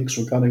bad things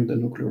regarding the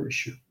nuclear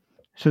issue.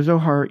 So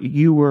Zohar,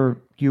 you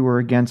were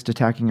against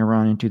attacking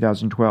Iran in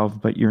 2012,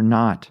 but you're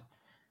not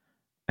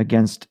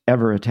against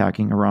ever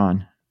attacking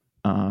Iran.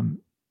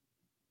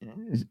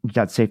 Is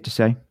that safe to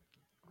say?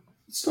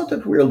 It's not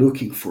that we're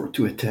looking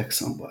to attack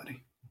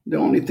somebody. The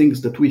only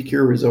things that we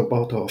care is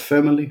about our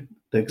family,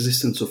 the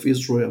existence of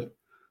Israel,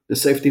 the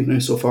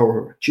safetyness of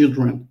our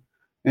children,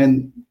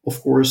 and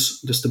of course,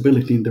 the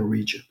stability in the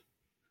region.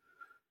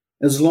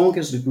 As long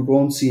as we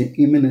don't see an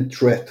imminent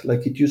threat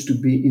like it used to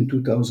be in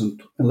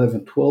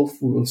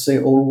 2011-12, we will say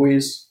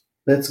always,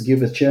 let's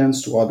give a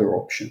chance to other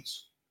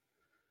options.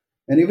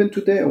 And even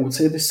today, I would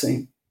say the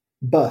same.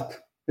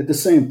 But at the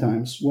same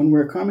time, when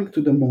we're coming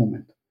to the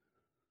moment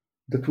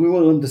that we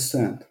will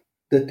understand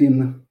that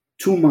in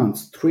 2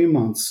 months, 3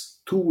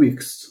 months, 2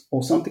 weeks,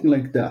 or something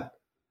like that,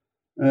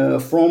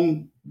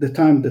 from the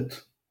time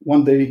that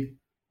one day,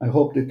 I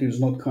hope that it is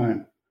not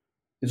kind,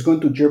 it's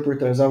going to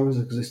jeopardize our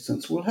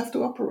existence, we'll have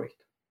to operate.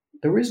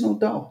 There is no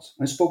doubt.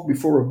 I spoke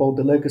before about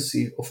the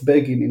legacy of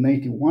Begin in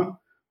 81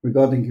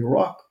 regarding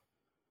Iraq,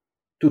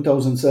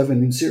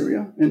 2007 in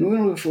Syria, and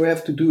even if we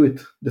have to do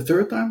it the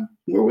third time,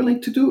 we're willing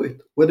to do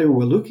it. Whether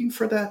we're looking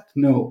for that,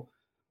 no.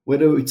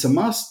 Whether it's a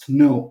must,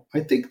 no.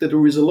 I think that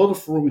there is a lot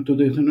of room to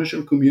the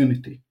international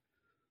community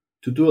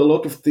to do a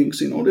lot of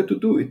things in order to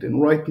do it.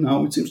 And right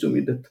now, it seems to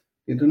me that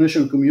the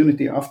international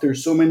community, after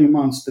so many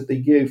months that they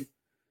gave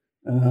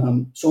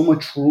so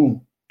much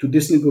room to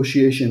this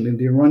negotiation, and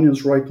the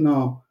Iranians right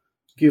now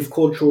give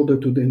cold shoulder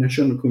to the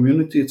international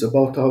community. It's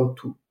about how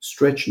to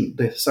stretch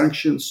the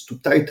sanctions, to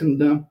tighten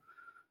them,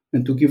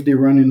 and to give the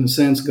Iranian a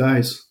sense,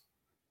 guys,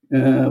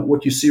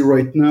 what you see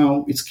right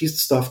now, it's kid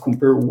stuff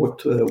compared to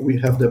what we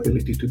have the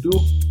ability to do.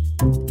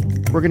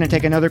 We're going to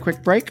take another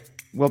quick break.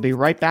 We'll be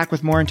right back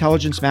with more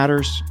Intelligence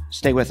Matters.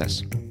 Stay with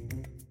us.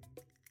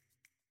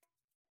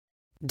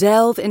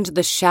 Delve into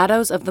the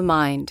shadows of the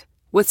mind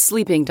with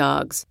Sleeping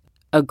Dogs,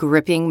 a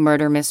gripping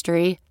murder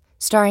mystery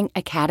starring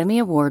Academy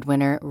Award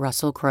winner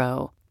Russell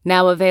Crowe.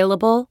 Now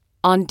available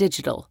on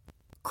digital.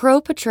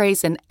 Crowe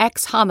portrays an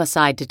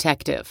ex-homicide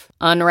detective,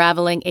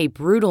 unraveling a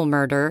brutal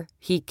murder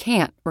he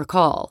can't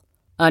recall.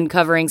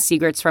 Uncovering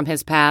secrets from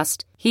his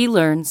past, he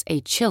learns a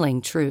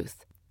chilling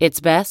truth. It's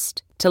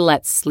best to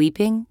let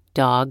sleeping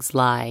dogs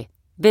lie.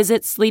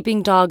 Visit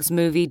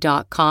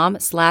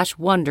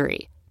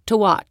sleepingdogsmovie.com/Wondery to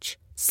watch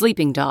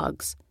Sleeping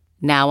Dogs,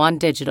 now on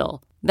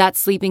digital.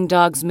 That's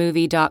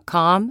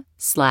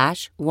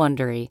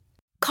sleepingdogsmovie.com/Wondery.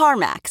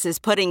 CarMax is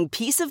putting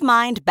peace of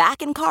mind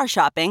back in car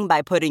shopping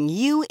by putting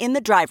you in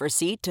the driver's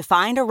seat to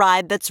find a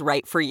ride that's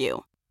right for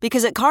you.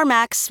 Because at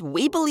CarMax,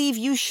 we believe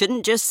you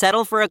shouldn't just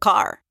settle for a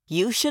car.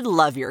 You should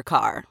love your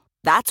car.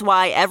 That's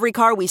why every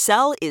car we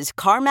sell is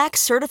CarMax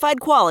certified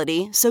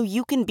quality, so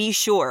you can be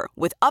sure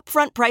with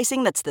upfront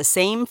pricing that's the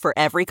same for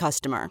every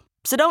customer.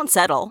 So don't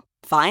settle.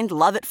 Find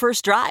love at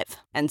first drive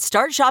and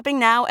start shopping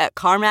now at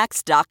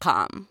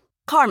CarMax.com.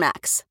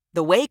 CarMax,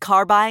 the way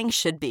car buying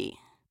should be.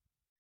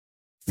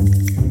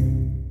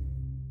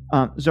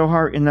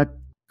 Zohar, in the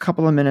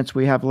couple of minutes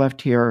we have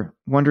left here,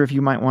 wonder if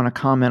you might want to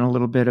comment a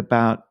little bit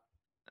about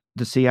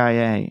the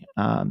CIA.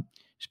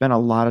 Spent a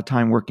lot of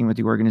time working with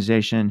the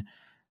organization.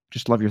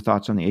 Just love your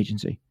thoughts on the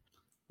agency.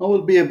 I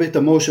will be a bit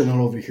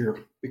emotional over here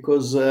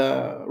because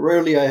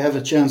rarely I have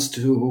a chance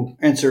to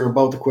answer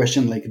about a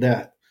question like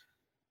that.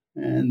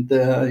 And,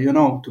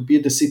 to be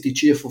the city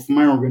chief of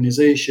my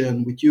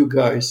organization with you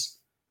guys,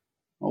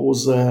 I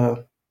was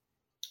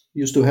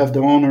used to have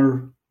the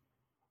honor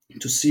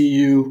to see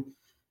you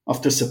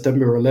after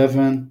September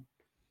 11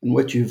 and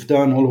what you've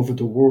done all over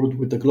the world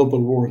with the global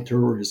war on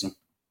terrorism.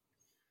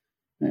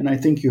 And I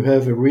think you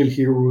have a real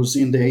heroes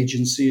in the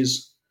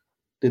agencies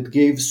that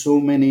gave so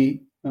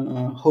many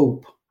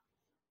hope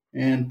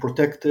and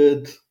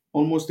protected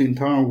almost the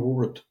entire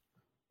world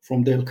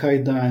from the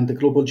Al-Qaeda and the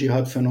global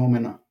jihad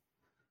phenomena.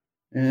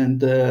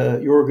 And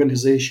your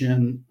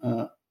organization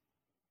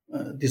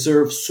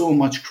deserves so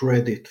much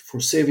credit for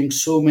saving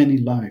so many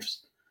lives.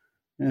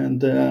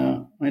 And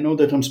I know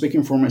that I'm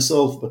speaking for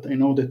myself, but I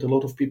know that a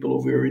lot of people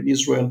over here in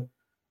Israel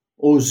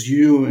owes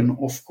you, and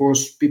of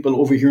course, people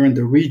over here in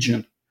the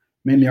region,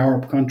 mainly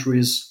Arab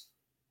countries,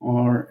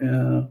 are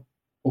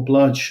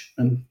obliged,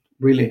 and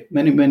really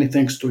many, many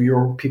thanks to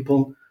your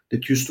people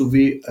that used to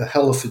be a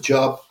hell of a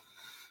job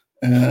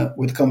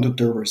with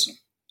counterterrorism.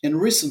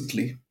 And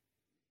recently,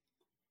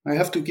 I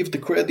have to give the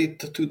credit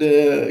to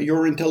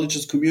your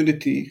intelligence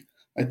community.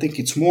 I think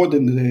it's more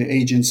than the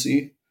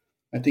agency.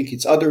 I think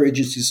it's other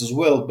agencies as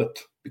well,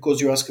 but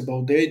because you ask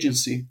about the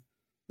agency,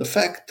 the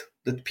fact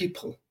that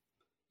people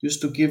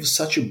used to give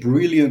such a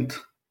brilliant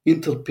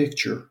intel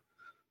picture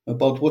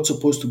about what's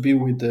supposed to be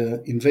with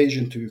the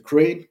invasion to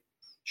Ukraine,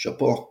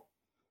 chapeau.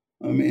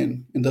 I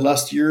mean, in the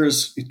last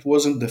years, it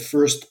wasn't the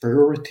first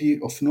priority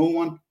of no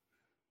one.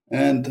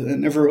 And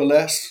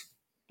nevertheless,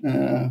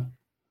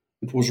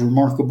 It was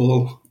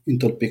remarkable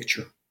Intel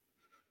picture.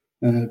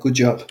 Good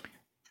job.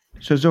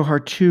 So Zohar,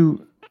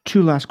 two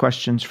last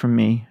questions from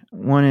me.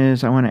 One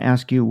is I want to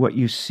ask you what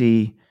you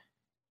see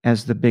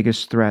as the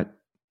biggest threat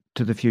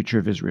to the future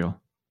of Israel.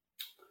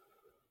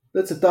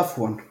 That's a tough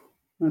one.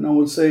 And I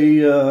will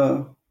say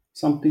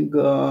something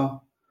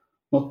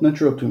not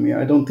natural to me.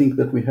 I don't think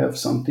that we have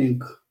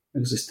something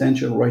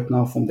existential right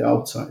now from the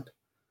outside.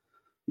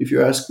 If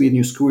you ask me and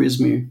you squeeze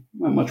me,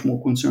 I'm much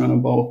more concerned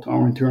about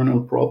our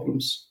internal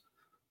problems.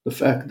 The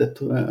fact that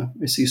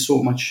I see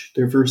so much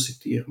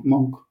diversity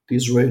among the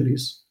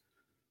Israelis,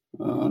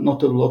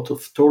 not a lot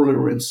of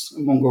tolerance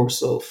among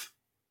ourselves.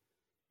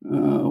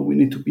 We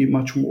need to be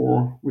much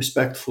more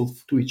respectful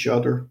to each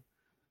other.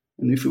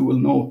 And if we will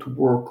know to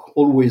work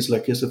always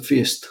like as a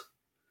fist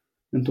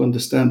and to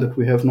understand that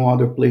we have no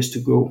other place to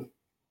go,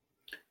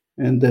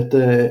 and that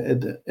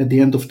at the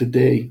end of the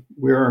day,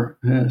 we are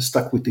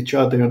stuck with each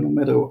other, no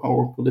matter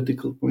our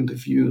political point of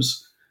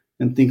views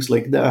and things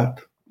like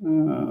that,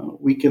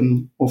 we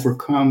can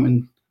overcome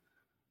and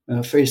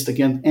face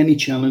again any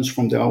challenge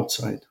from the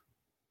outside.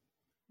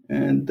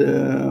 And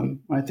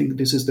I think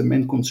this is the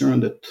main concern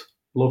that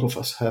a lot of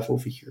us have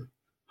over here,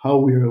 how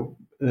we are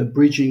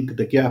bridging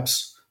the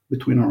gaps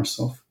between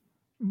ourselves.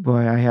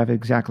 Boy, I have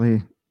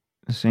exactly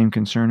the same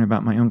concern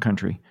about my own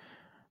country.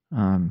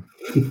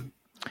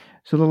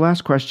 So the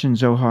last question,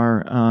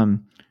 Zohar,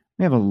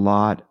 we have a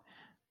lot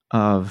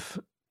of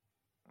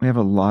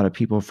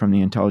people from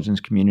the intelligence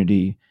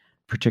community,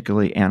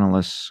 particularly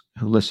analysts,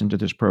 who listen to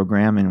this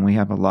program, and we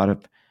have a lot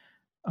of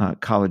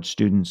college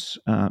students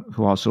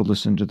who also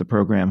listen to the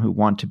program who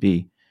want to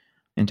be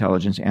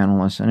intelligence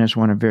analysts. And I just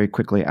want to very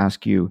quickly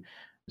ask you,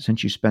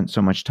 since you spent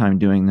so much time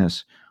doing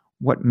this,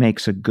 what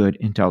makes a good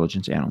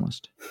intelligence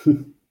analyst?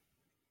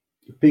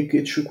 Big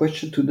issue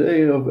question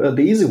today, of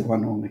the easy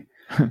one only.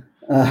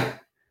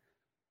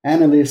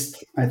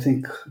 Analyst, I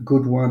think,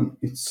 good one.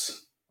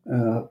 It's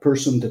a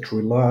person that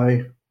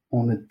rely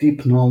on a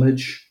deep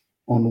knowledge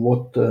on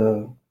what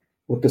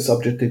the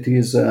subject it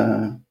is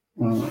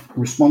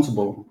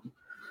responsible.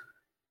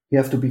 You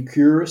have to be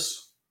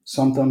curious.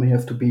 Sometimes you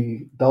have to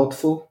be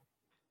doubtful.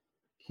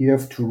 You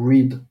have to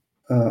read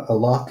a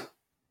lot.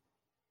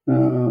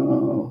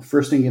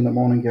 First thing in the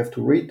morning, you have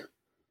to read.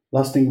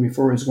 Last thing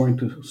before he's going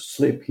to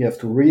sleep, you have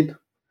to read.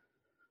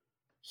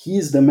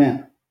 He's the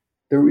man.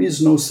 There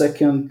is no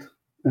second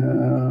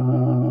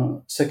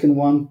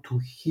one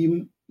to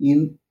him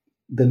in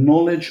the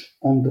knowledge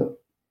on the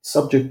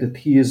subject that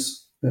he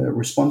is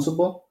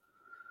responsible.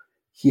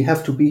 He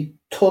have to be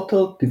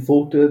total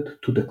devoted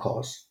to the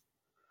cause.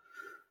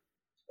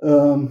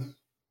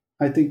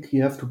 I think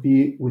you have to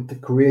be with the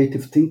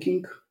creative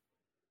thinking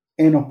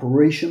and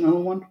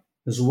operational one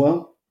as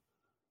well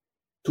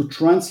to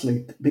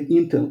translate the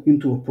intel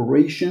into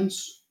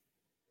operations.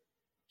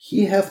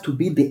 He have to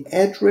be the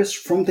address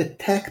from the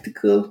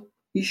tactical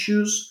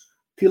issues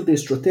till the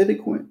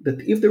strategic one, that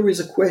if there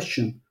is a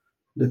question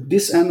that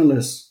this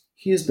analyst,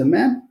 he is the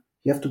man,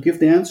 you have to give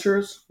the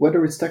answers,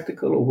 whether it's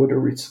tactical or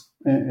whether it's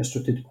a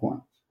strategic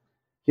one.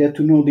 He had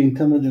to know the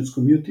intelligence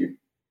community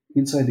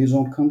inside his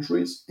own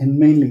countries and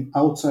mainly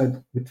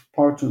outside with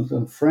partners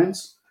and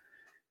friends.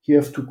 He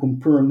have to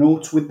compare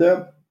notes with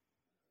them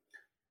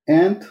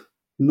and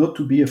not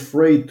to be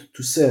afraid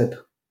to say it.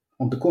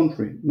 On the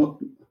contrary,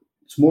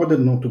 it's more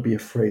than not to be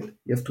afraid.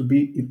 You have to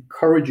be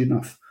courage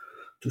enough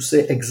to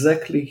say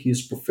exactly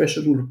his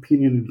professional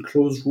opinion in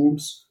closed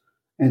rooms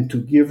and to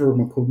give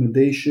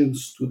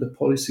recommendations to the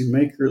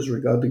policymakers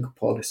regarding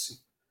policy.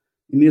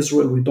 In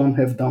Israel, we don't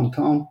have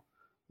downtown.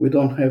 We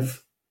don't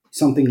have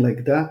something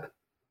like that.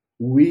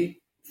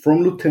 We,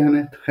 from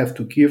lieutenant, have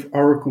to give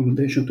our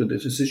recommendation to the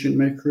decision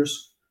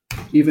makers,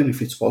 even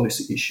if it's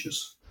policy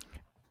issues.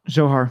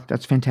 Zohar,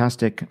 that's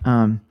fantastic.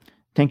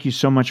 Thank you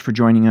so much for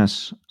joining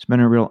us. It's been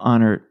a real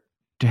honor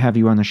to have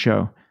you on the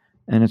show,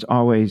 and it's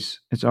always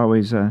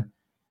a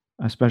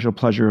special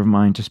pleasure of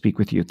mine to speak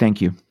with you.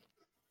 Thank you.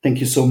 Thank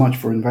you so much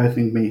for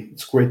inviting me.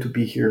 It's great to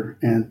be here,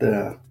 and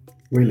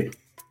really,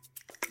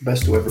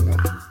 best to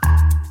everybody.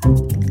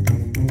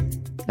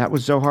 That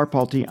was Zohar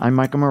Palti. I'm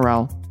Michael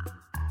Morell.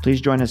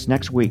 Please join us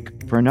next week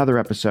for another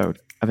episode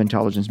of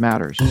Intelligence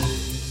Matters.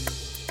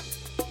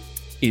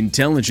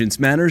 Intelligence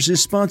Matters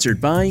is sponsored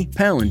by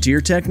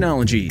Palantir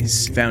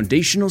Technologies,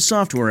 foundational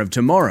software of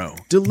tomorrow,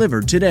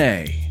 delivered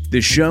today.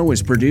 The show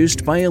is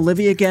produced by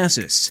Olivia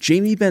Gassis,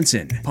 Jamie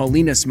Benson,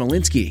 Paulina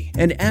Smolinski,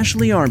 and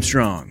Ashley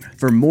Armstrong.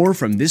 For more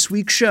from this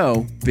week's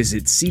show,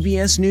 visit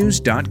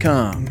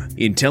cbsnews.com.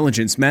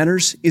 Intelligence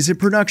Matters is a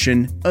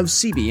production of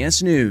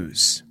CBS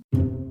News.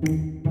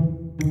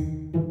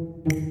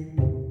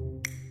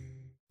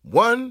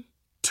 1,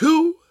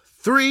 2,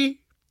 3,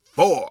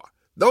 4.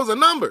 Those are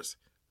numbers.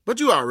 But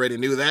you already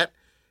knew that.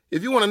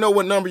 If you want to know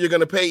what number you're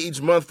going to pay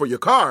each month for your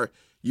car,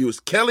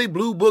 use Kelley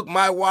Blue Book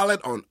My Wallet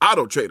on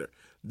AutoTrader.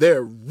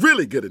 They're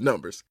really good at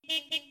numbers.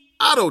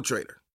 AutoTrader.